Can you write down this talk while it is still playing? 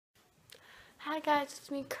Hi guys,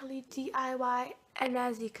 it's me CurlyDIY, and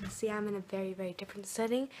as you can see I'm in a very different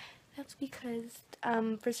setting. That's because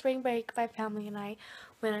for spring break my family and I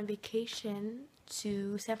went on vacation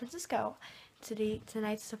to San Francisco.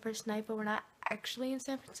 Tonight's the first night, but we're not actually in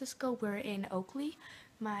San Francisco, we're in Oakley,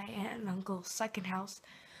 my aunt and uncle's second house.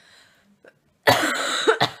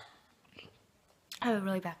 I have a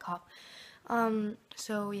really bad cough.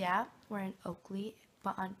 So yeah, we're in Oakley,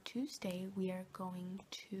 but on Tuesday we are going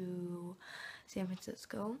to San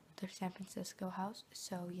Francisco, the San Francisco house.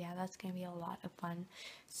 So yeah, that's gonna be a lot of fun.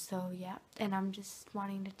 So yeah, and I'm just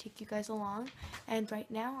wanting to take you guys along. And right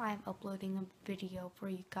now I'm uploading a video for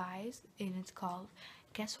you guys, and it's called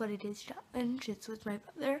Guess What It Is Challenge. It's with my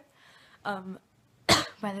brother.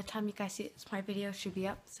 By the time you guys see it, my video should be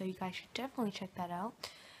up, so you guys should definitely check that out.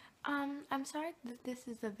 I'm sorry that this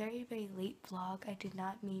is a very late vlog. I did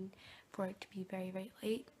not mean for it to be very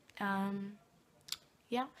late.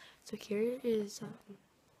 Yeah, so here is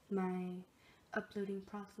my uploading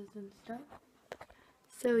process and stuff.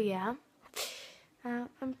 So yeah,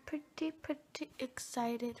 I'm pretty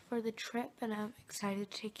excited for the trip, and I'm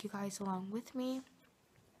excited to take you guys along with me.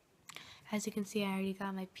 As you can see, I already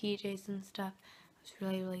got my PJs and stuff. I was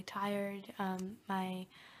really tired.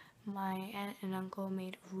 My aunt and uncle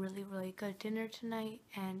made really good dinner tonight,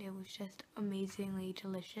 and it was just amazingly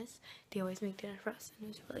delicious. They always make dinner for us, and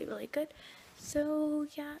it was really good. So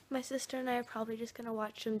yeah, my sister and I are probably just gonna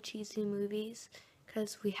watch some cheesy movies,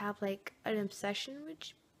 because we have like an obsession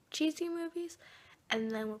with cheesy movies,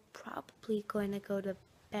 and then we're probably going to go to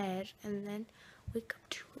bed and then wake up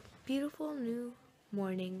to a beautiful new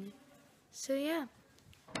morning. So yeah,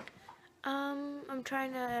 I'm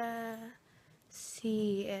trying to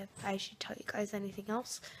see if I should tell you guys anything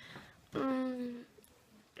else.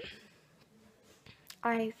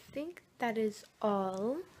 I think that is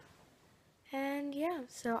all. And yeah,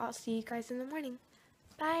 so I'll see you guys in the morning.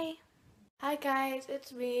 Bye. Hi guys,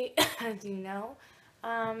 it's me, as you know.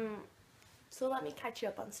 So let me catch you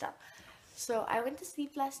up on stuff. So I went to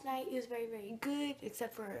sleep last night. It was very good,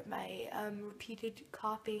 except for my repeated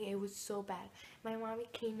coughing. It was so bad. My mommy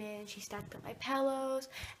came in, she stacked up my pillows,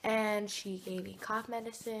 and she gave me cough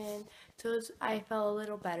medicine. So I felt a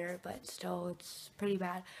little better, but still it's pretty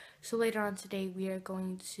bad. So later on today we are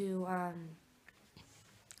going to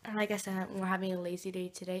like I said, we're having a lazy day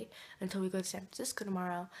today until we go to San Francisco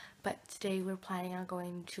tomorrow. But today we're planning on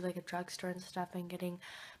going to like a drugstore and stuff and getting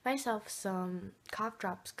myself some cough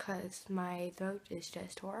drops because my throat is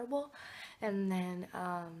just horrible. And then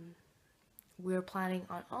we're planning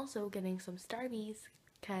on also getting some Starbies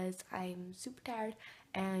because I'm super tired,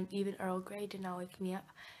 and even Earl Grey did not wake me up.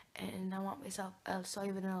 And I want myself a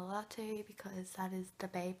soy vanilla latte because that is the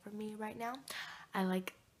bae for me right now. I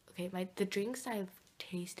like, okay, the drinks I've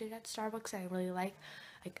tasted at Starbucks I really like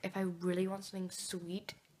if I really want something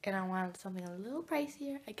sweet and I want something a little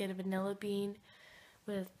pricier, I get a vanilla bean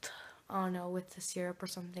with, I don't know, with the syrup or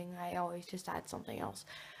something. I always just add something else.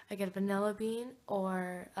 I get a vanilla bean,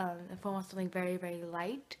 or if I want something very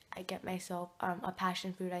light, I get myself a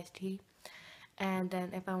passion fruit iced tea. And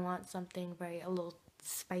then if I want something a little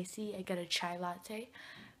spicy, I get a chai latte.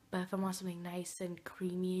 But if I want something nice and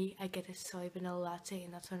creamy, I get a soy vanilla latte,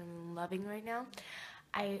 and that's what I'm loving right now.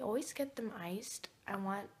 I always get them iced. I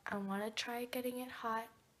want to try getting it hot,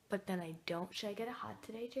 but then I don't. Should I get it hot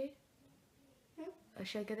today, Jade? Or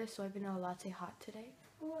should I get a soy vanilla latte hot today?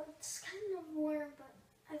 Well, it's kind of warm, but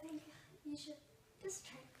I think you should just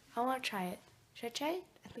try it. I want to try it. Should I try it?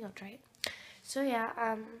 I think I'll try it. So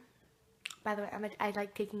yeah, by the way, I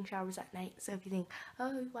like taking showers at night. So if you think,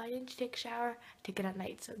 oh, why didn't you take a shower? Take it at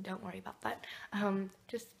night, so don't worry about that.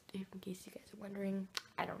 Just in case you guys are wondering,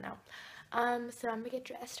 I don't know. So I'm gonna get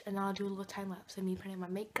dressed and I'll do a little time lapse of me putting my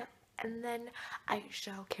makeup, and then I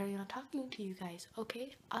shall carry on talking to you guys.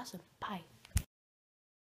 Okay, awesome. Bye.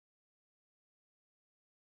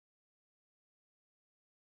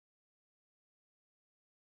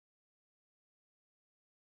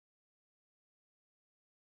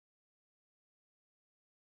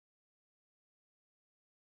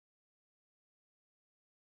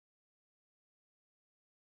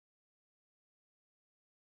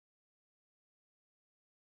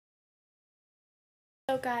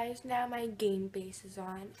 So guys, now my game base is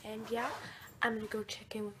on, and yeah, I'm gonna go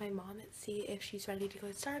check in with my mom and see if she's ready to go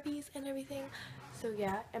to Starbucks and everything. So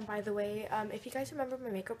yeah, and by the way, if you guys remember my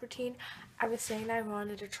makeup routine, I was saying I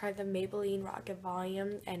wanted to try the Maybelline Rocket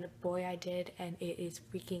Volume, and boy I did, and it is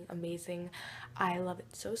freaking amazing. I love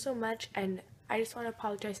it so much, and I just want to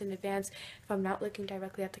apologize in advance if I'm not looking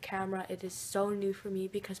directly at the camera. It is so new for me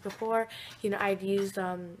because before, you know, I've used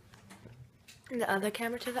the other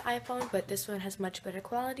camera to the iPhone, but this one has much better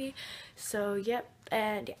quality. So yep,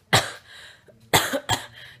 and yeah.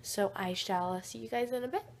 So I shall see you guys in a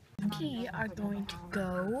bit. We are going to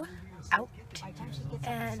go out,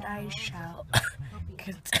 and I shall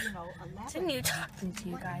continue talking to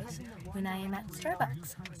you guys when I am at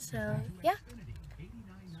Starbucks. So yeah,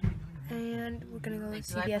 and we're gonna go to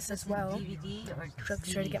CVS as well. So I'm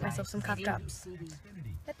sure to get myself some cough drops.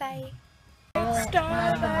 Bye bye.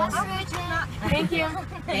 Starbucks. Thank you.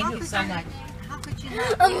 Thank you so much.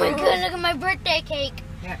 Oh my god, look at my birthday cake.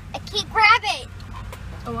 Yeah. I can't grab it.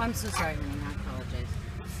 Oh, I'm so sorry, honey. I apologize.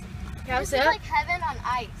 How's This it? is like heaven on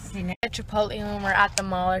ice. At Chipotle when we're at the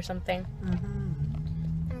mall or something.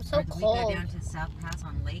 I'm so We go cold. down to South Pass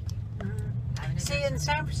on Lake. See, in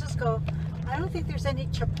San Francisco, I don't think there's any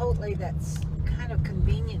Chipotle that's kind of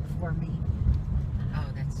convenient for me. Oh,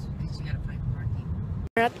 that's because you gotta find parking.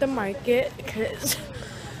 We're at the market because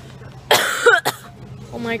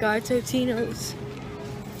oh my god, Totino's.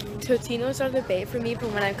 Totino's are the bait for me for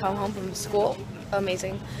when I come home from school.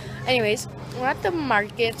 Amazing. Anyways, we're at the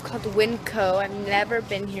market. It's called Winco. I've never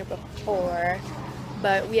been here before,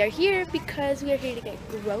 but we are here because we are here to get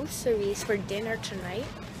groceries for dinner tonight.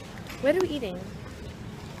 What are we eating?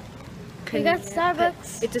 We got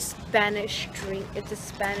Starbucks. It's a Spanish drink. It's a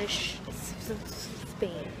Spanish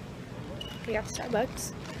Spain. We got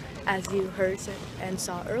Starbucks, as you heard and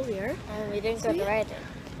saw earlier. And we didn't So, go yeah. ride it.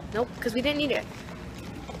 Nope, because we didn't need it.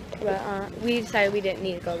 But we decided we didn't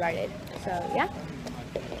need to go ride it. So yeah.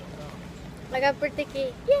 I got birthday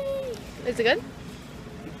cake. Yay! Is it good?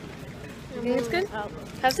 You think it's good? Oh.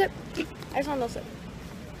 Have a sip. I just want a little sip.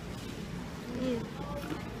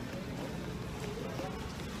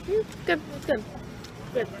 It's good. It's good.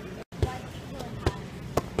 Good.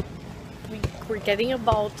 We're getting a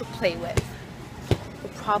ball to play with.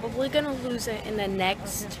 We're probably gonna lose it in the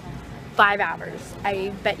next 5 hours.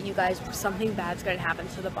 I bet you guys something bad's gonna happen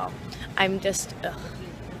to the ball. I'm just, ugh.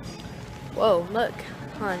 Whoa, look.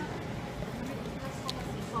 Hold on.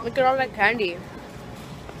 Look at all that candy.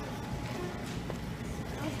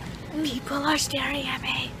 People are staring at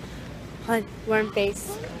me. Hold on, warm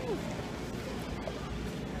face.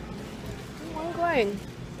 I'm going.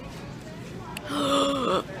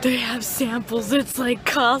 They have samples. It's like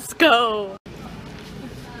Costco.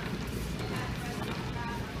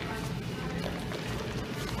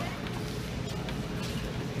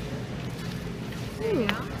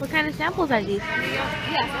 What kind of samples are these? Yes,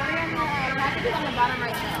 the package is on the bottom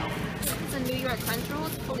right now. It's a New York Crunch Roll.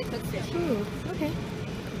 It's fully cooked fish. Ooh, okay.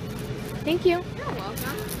 Thank you. You're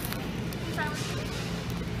welcome.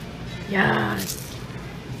 Yes.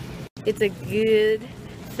 It's a good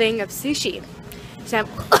thing of sushi.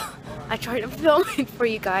 Sample. I tried to film it for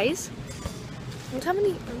you guys. Look how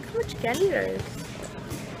much candy there is.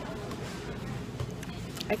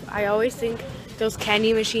 I always think those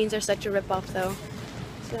candy machines are such a ripoff though.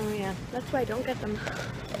 So yeah, that's why I don't get them.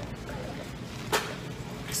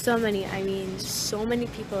 So many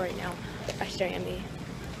people right now are staring at me.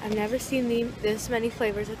 I've never seen this many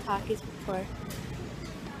flavors of Takis before.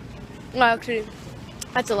 Well, actually,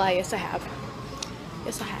 that's a lie. Yes, I have.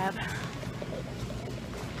 Yes, I have.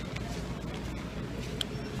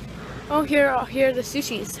 Oh, here are the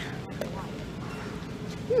sushis.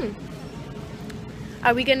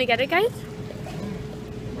 Are we gonna get it, guys?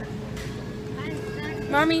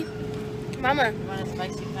 Mommy, Mama, You want a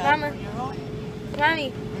spicy Mama,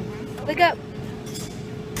 Mommy, look up.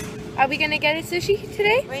 Are we gonna get a sushi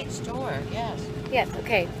today? Great store, yes. Yes.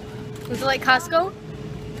 Okay. Is it like Costco?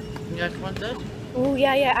 You guys want this? Oh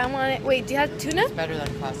yeah, I want it. Wait, do you have tuna? It's better than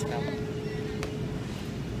Costco.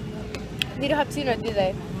 They don't have tuna, do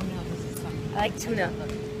they? Oh no, this is something. I like tuna.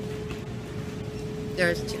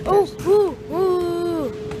 There's two. Oh,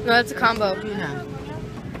 ooh. No, that's a combo. Tuna.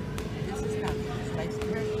 This is not spicy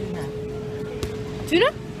tuna.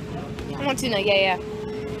 Tuna? Yeah. I want tuna. Yeah. You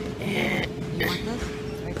want this?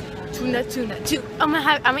 Tuna. I'm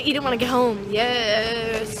gonna eat it when I get home.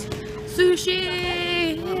 Yes.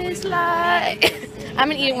 Sushi is like. I'm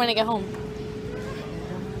gonna eat it when I get home.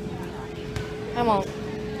 I won't.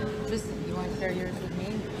 Just, you want to share yours with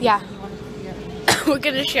me? Yeah. You want to, yeah. We're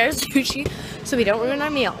gonna share sushi so we don't ruin our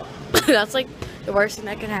meal. That's like the worst thing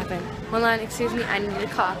that can happen. Hold on, excuse me, I need to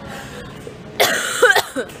cough.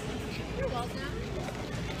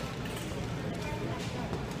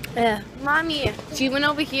 Yeah, Mommy, she went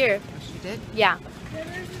over here. She did? Yeah.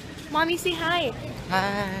 Mommy, say hi.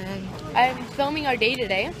 Hi. I'm filming our day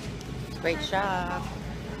today. Great shop.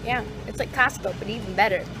 Yeah, it's like Costco, but even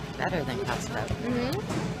better. Better than Costco.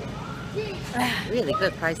 Mm-hmm. Really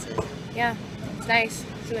good prices. Yeah, it's nice.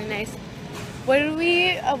 It's really nice. What do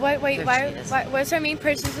we? Wait. There Why? she is. What's our main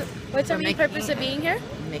purpose? What's our We're main purpose of being here?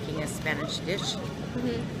 Making a Spanish dish.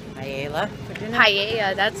 Paella for dinner.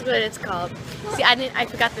 Paella. That's what it's called. See, I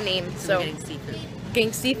forgot the name. So So we're getting seafood.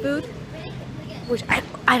 getting seafood, which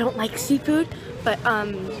I don't like seafood, but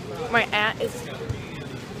my aunt.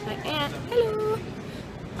 Hello.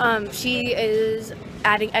 She is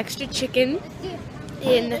adding extra chicken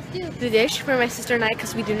in the dish for my sister and I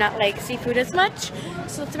because we do not like seafood as much.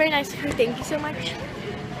 So it's very nice of her. Thank you so much.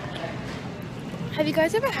 Have you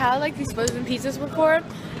guys ever had like these frozen pizzas before?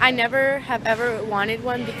 I never have ever wanted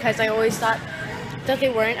one because I always thought that they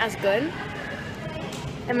weren't as good.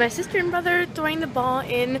 And my sister and brother throwing the ball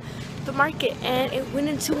in the market and it went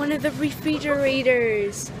into one of the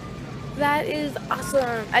refrigerators. That is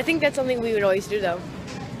awesome. I think that's something we would always do though.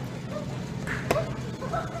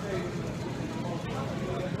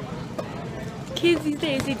 Kids these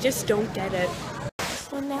days, they just don't get it.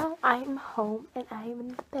 So now I'm home and I'm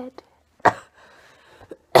in bed.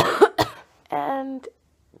 And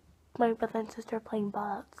my brother and sister are playing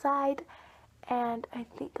ball outside. And I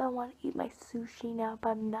think I want to eat my sushi now, but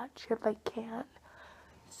I'm not sure if I can.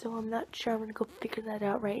 So I'm not sure. I'm going to go figure that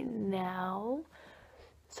out right now.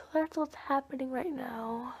 So that's what's happening right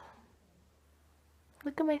now.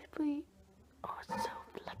 Look at my feet. Oh, it's so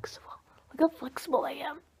flexible. Look how flexible I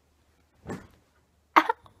am. Ow!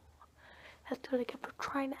 That's what I get for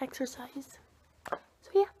trying to exercise.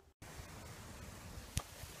 So yeah.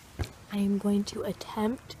 I am going to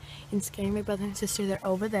attempt in scaring my brother and sister. They're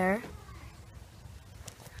over there.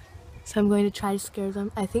 So I'm going to try to scare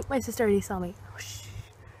them. I think my sister already saw me. Oh, shh.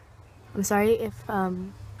 I'm sorry if,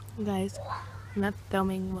 guys, I'm not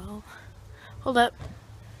filming well. Hold up.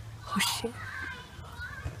 Oh shit.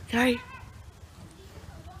 Sorry.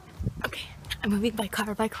 Okay, I'm moving by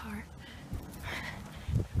car. Okay.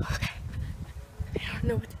 I don't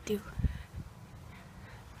know what to do.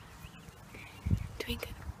 Doing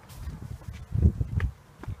good.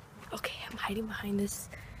 Okay, I'm hiding behind this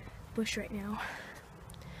bush right now.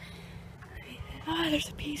 Ah, there's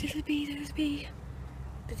a bee.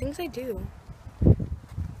 The things I do.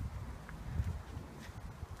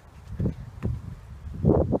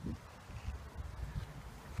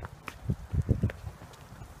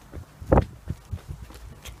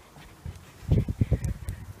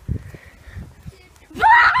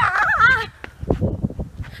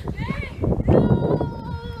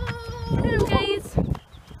 Hello guys.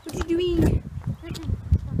 What are you doing?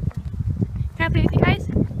 Can I play with you guys?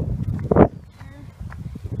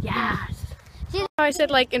 Yes. I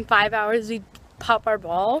said like in 5 hours we'd pop our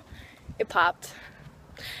ball. It popped.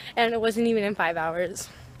 And it wasn't even in 5 hours.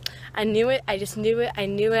 I knew it. I just knew it. I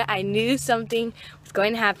knew something was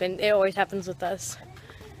going to happen. It always happens with us.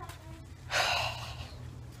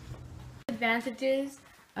 Advantages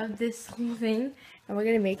of this whole thing. And we're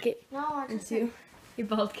going to make it into a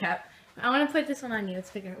bald cap. I want to put this one on you.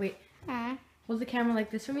 Let's figure it. Wait. Hold the camera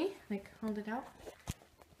like this for me. Like hold it out.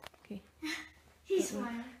 Okay. He's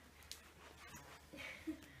smiling.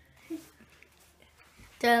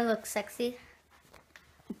 Doesn't look sexy.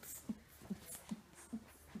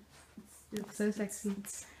 You look so sexy.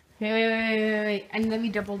 Wait. And let me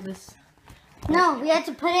double this. No, we had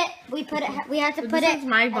to put it. We had to put This it. is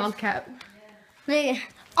my bald cap. Like,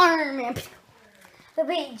 Iron Man. But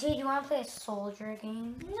wait, Jay, do you want to play a soldier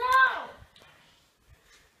game? No!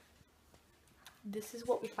 This is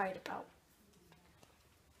what we fight about.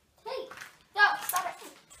 Hey! No, stop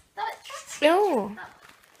it. Stop it. No.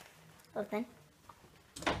 Well then.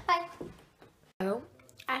 Bye. So,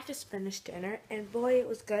 I just finished dinner, and boy, it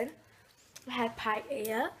was good. I had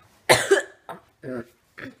paella.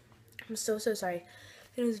 I'm so sorry.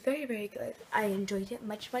 It was very good. I enjoyed it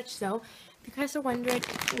much so. If you guys are wondering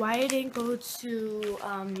why I didn't go to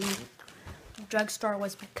drugstore,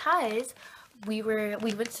 was because we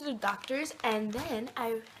went to the doctor's, and then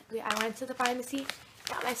I went to the pharmacy,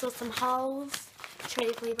 got myself some Halls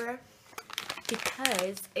cherry flavor,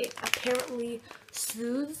 because it apparently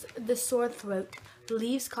soothes the sore throat,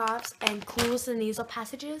 relieves coughs, and cools the nasal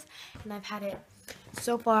passages. And I've had it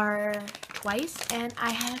so far twice, and I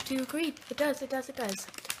have to agree. It does. Can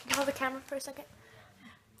you hold the camera for a second?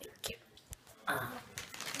 Thank you.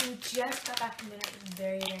 We just got back from dinner. It was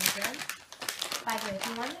very good. By the way, if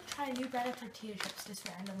you want to try new brand of tortilla chips just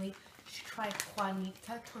randomly, you should try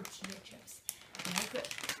Juanita tortilla chips. They're good.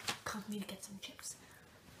 Come with me to get some chips.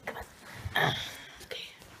 Come on. Okay.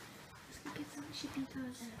 Let's go get some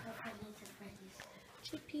chipitas.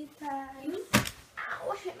 Chipitas.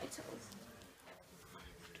 Ow, I hit my toes.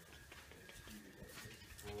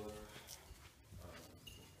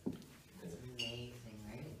 It's amazing,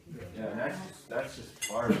 right? Yeah, and that's just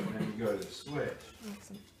part of it. Then you go to the switch.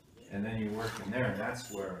 working there, and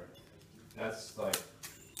that's like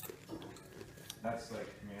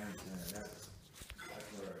command center. That's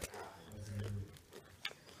where.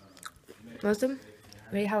 Muslim,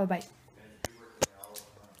 ready? Have a bite.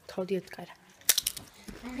 Told you it's good.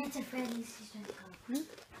 And it's a Freddy's sister.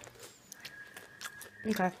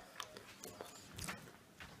 Okay.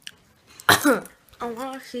 I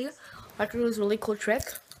want to see. I can do this really cool trick.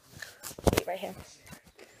 Wait, right here.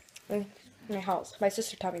 In my house. My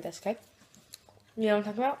sister taught me this, okay? You know what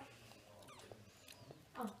I'm talking about?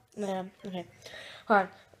 Oh. Yeah, okay. Hold on.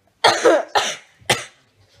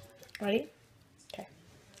 Ready? Okay.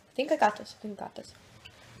 I think I got this.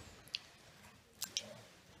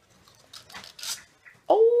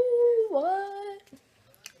 Oh, what?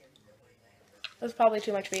 That's probably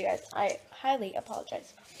too much for you guys. I highly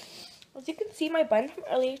apologize. As you can see, my bun from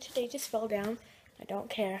earlier today just fell down. I don't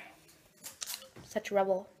care. Such a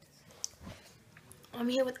rebel. I'm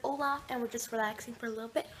here with Olaf, and we're just relaxing for a little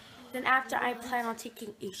bit. Then after, I plan on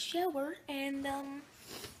taking a shower and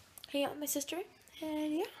hang out with my sister.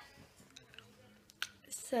 And yeah.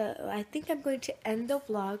 So I think I'm going to end the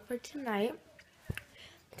vlog for tonight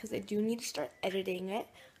because I do need to start editing it.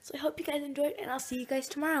 So I hope you guys enjoyed, and I'll see you guys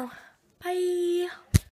tomorrow. Bye.